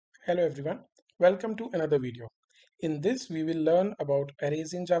Hello everyone, welcome to another video. In this we will learn about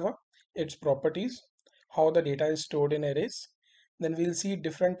arrays in Java, its properties, how the data is stored in arrays, then we'll see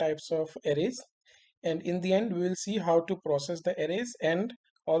different types of arrays, and in the end we will see how to process the arrays and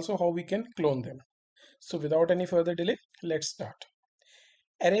also how we can clone them. So without any further delay, let's start.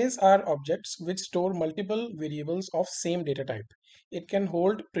 Arrays are objects which store multiple variables of same data type. It can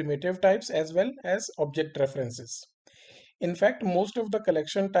hold primitive types as well as object references. In fact, most of the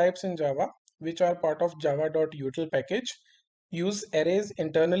collection types in Java, which are part of java.util package, use arrays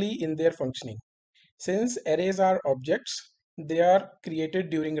internally in their functioning. Since arrays are objects, they are created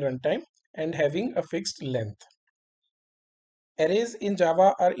during runtime and having a fixed length. Arrays in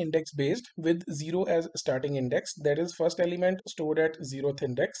Java are index based with 0 as starting index, that is first element stored at 0th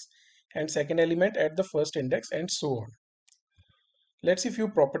index and second element at the first index and so on. Let's see few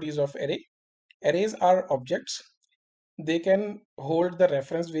properties of array. Arrays are objects. They can hold the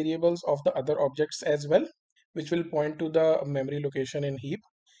reference variables of the other objects as well, which will point to the memory location in heap.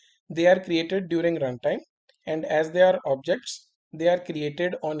 They are created during runtime, and as they are objects, they are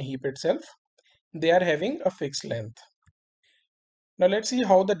created on heap itself. They are having a fixed length. Now let's see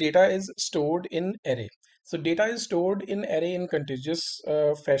how the data is stored in array. So data is stored in array in contiguous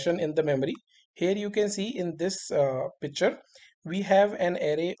fashion in the memory. Here you can see in this picture, we have an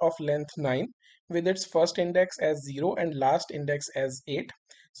array of length 9 with its first index as 0 and last index as 8.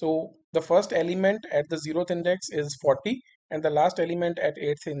 So the first element at the 0th index is 40 and the last element at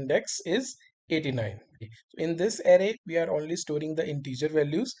 8th index is 89. So in this array, we are only storing the integer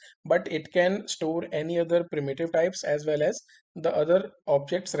values, but it can store any other primitive types as well as the other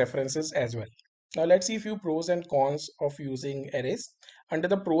objects references as well. Now let's see a few pros and cons of using arrays. Under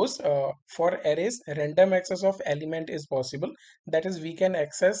the pros, for arrays, random access of element is possible. That is, we can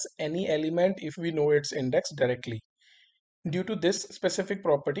access any element if we know its index directly. Due to this specific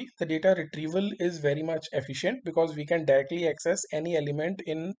property, the data retrieval is very much efficient because we can directly access any element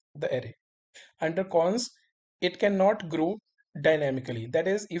in the array. Under cons, it cannot grow dynamically. That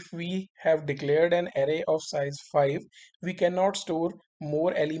is, if we have declared an array of size 5, we cannot store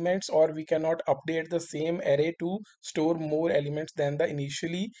more elements or we cannot update the same array to store more elements than the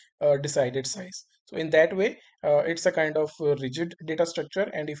initially decided size. So in that way, it's a kind of rigid data structure,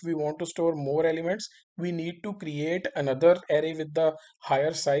 and if we want to store more elements, we need to create another array with the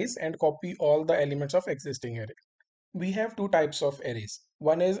higher size and copy all the elements of existing array. We have two types of arrays.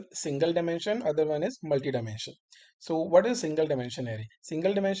 One is single dimension, other one is multi-dimension. So what is single dimension array?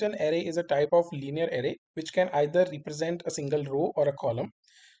 Single dimension array is a type of linear array which can either represent a single row or a column.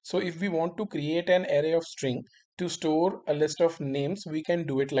 So if we want to create an array of string to store a list of names, we can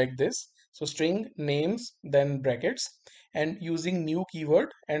do it like this. So string names, then brackets, and using new keyword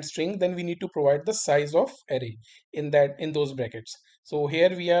and string, then we need to provide the size of array in those brackets. So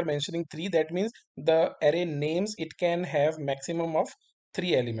here we are mentioning 3. That means the array names, it can have maximum of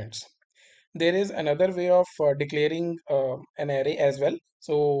 3 elements. There is another way of declaring an array as well.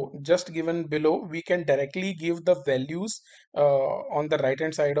 So just given below, we can directly give the values on the right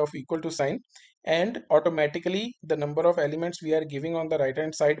hand side of equal to sign, and automatically the number of elements we are giving on the right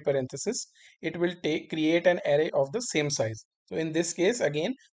hand side parenthesis, it will create an array of the same size. So in this case,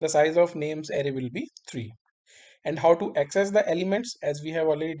 again, the size of names array will be 3. And how to access the elements, as we have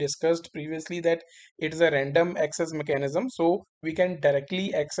already discussed previously, that it is a random access mechanism, so we can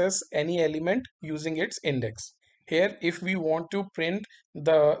directly access any element using its index. Here, if we want to print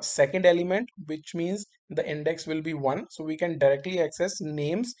the second element, which means the index will be 1, so we can directly access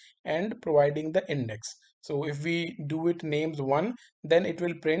names and providing the index. So if we do it names 1, then it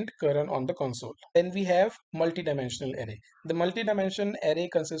will print current on the console. Then we have multi-dimensional array. The multi-dimensional array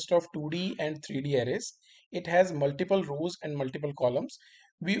consists of 2D and 3D arrays. It has multiple rows and multiple columns.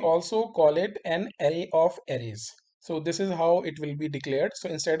 We also call it an array of arrays. So this is how it will be declared. So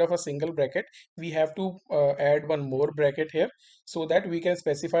instead of a single bracket, we have to add one more bracket here so that we can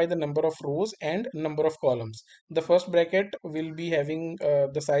specify the number of rows and number of columns. The first bracket will be having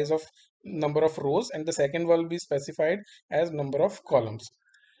the size of number of rows, and the second will be specified as number of columns.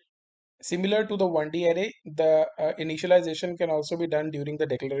 Similar to the 1D array, the initialization can also be done during the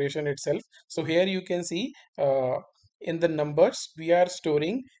declaration itself. So here you can see in the numbers, we are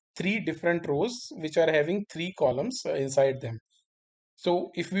storing 3 different rows which are having 3 columns inside them.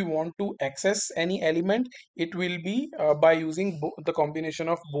 So if we want to access any element, it will be by using the combination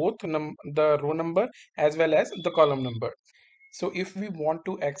of both the row number as well as the column number. So if we want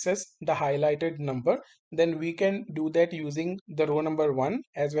to access the highlighted number, then we can do that using the row number 1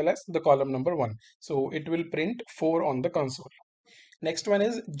 as well as the column number 1. So it will print 4 on the console. Next one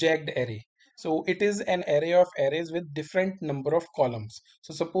is jagged array. So it is an array of arrays with different number of columns.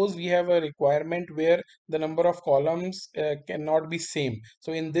 So suppose we have a requirement where the number of columns cannot be same.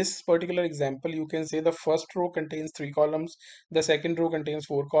 So in this particular example, you can say the first row contains 3 columns, the second row contains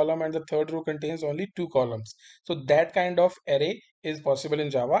 4 columns, and the third row contains only 2 columns. So that kind of array is possible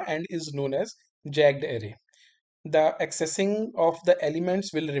in Java and is known as jagged array. The accessing of the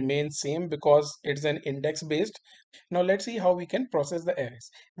elements will remain same because it's an index based. Now let's see how we can process the arrays.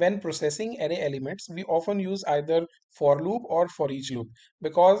 When processing array elements, we often use either for loop or for each loop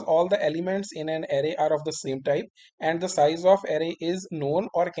because all the elements in an array are of the same type and the size of array is known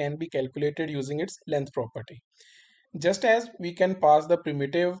or can be calculated using its length property. Just as we can pass the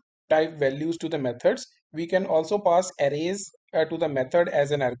primitive type values to the methods, we can also pass arrays to the method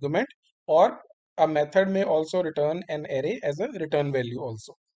as an argument, or a method may also return an array as a return value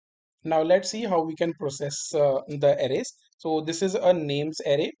also. Now let's see how we can process the arrays. So this is a names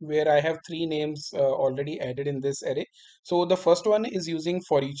array where I have 3 names already added in this array. So the first one is using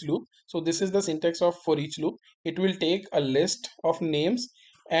for each loop. So this is the syntax of for each loop. It will take a list of names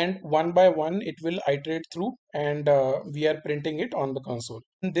and one by one it will iterate through, and we are printing it on the console.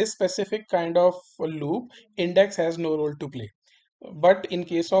 In this specific kind of loop, index has no role to play. But in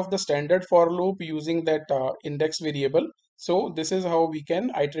case of the standard for loop using that index variable, so this is how we can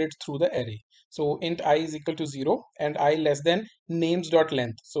iterate through the array. So int I is equal to 0 and I less than names dot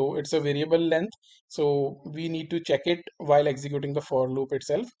length. So it's a variable length. So we need to check it while executing the for loop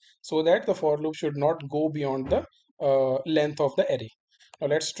itself so that the for loop should not go beyond the length of the array. Now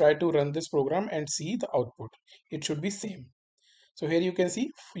let's try to run this program and see the output. It should be same. So here you can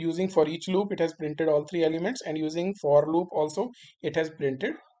see using for each loop, it has printed all 3 elements, and using for loop also, it has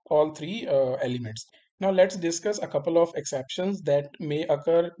printed all 3 elements. Now let's discuss a couple of exceptions that may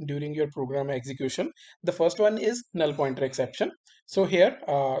occur during your program execution. The first one is null pointer exception. So here,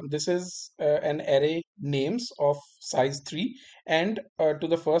 this is an array names of size 3, and to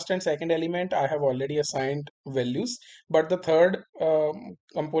the first and second element, I have already assigned values, but the third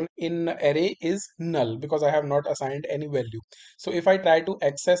component in array is null because I have not assigned any value. So if I try to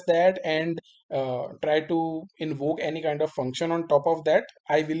access that and try to invoke any kind of function on top of that,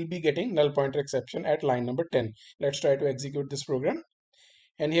 I will be getting null pointer exception at line number 10. Let's try to execute this program.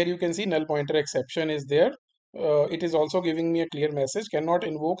 And here you can see null pointer exception is there. It is also giving me a clear message, cannot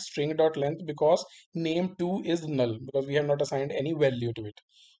invoke string.length because name2 is null because we have not assigned any value to it.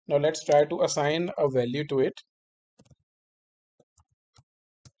 Now let's try to assign a value to it.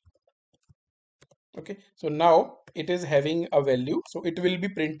 Okay, so now it is having a value, so it will be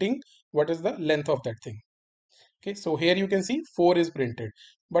printing what is the length of that thing. Okay, so here you can see 4 is printed.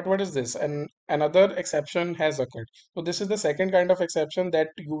 But what is this? And another exception has occurred. So this is the second kind of exception that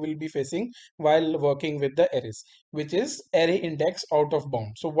you will be facing while working with the arrays, which is array index out of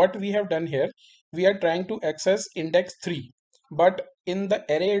bound. So what we have done here, we are trying to access index 3. But in the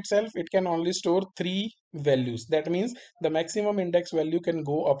array itself, it can only store 3 values. That means the maximum index value can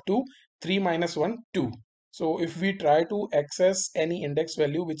go up to 3 minus 1, 2. So if we try to access any index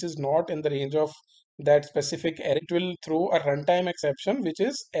value which is not in the range of that specific array, it will throw a runtime exception which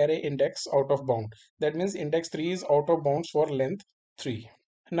is array index out of bound. That means index 3 is out of bounds for length 3.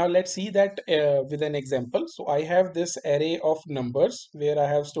 Now let's see that with an example. So I have this array of numbers where I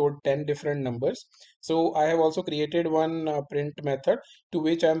have stored 10 different numbers. So I have also created one print method to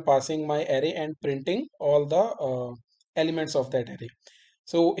which I am passing my array and printing all the elements of that array.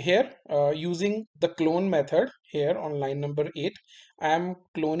 So here using the clone method here on line number 8, I am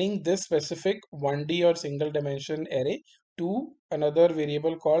cloning this specific 1D or single dimension array to another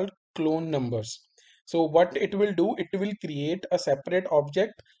variable called clone numbers. So what it will do, it will create a separate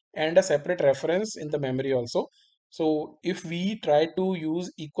object and a separate reference in the memory also. So if we try to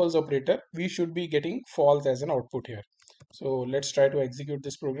use equals operator, we should be getting false as an output here. So let's try to execute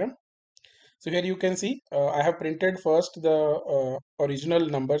this program. So here you can see I have printed first the original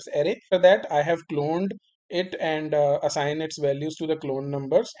numbers array. After that I have cloned it and assigned its values to the clone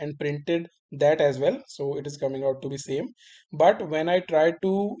numbers and printed that as well. So it is coming out to be same. But when I try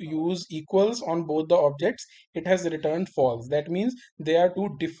to use equals on both the objects, it has returned false. That means they are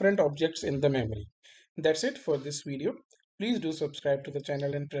two different objects in the memory. That's it for this video. Please do subscribe to the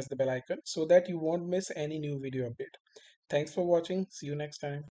channel and press the bell icon so that you won't miss any new video update. Thanks for watching. See you next time.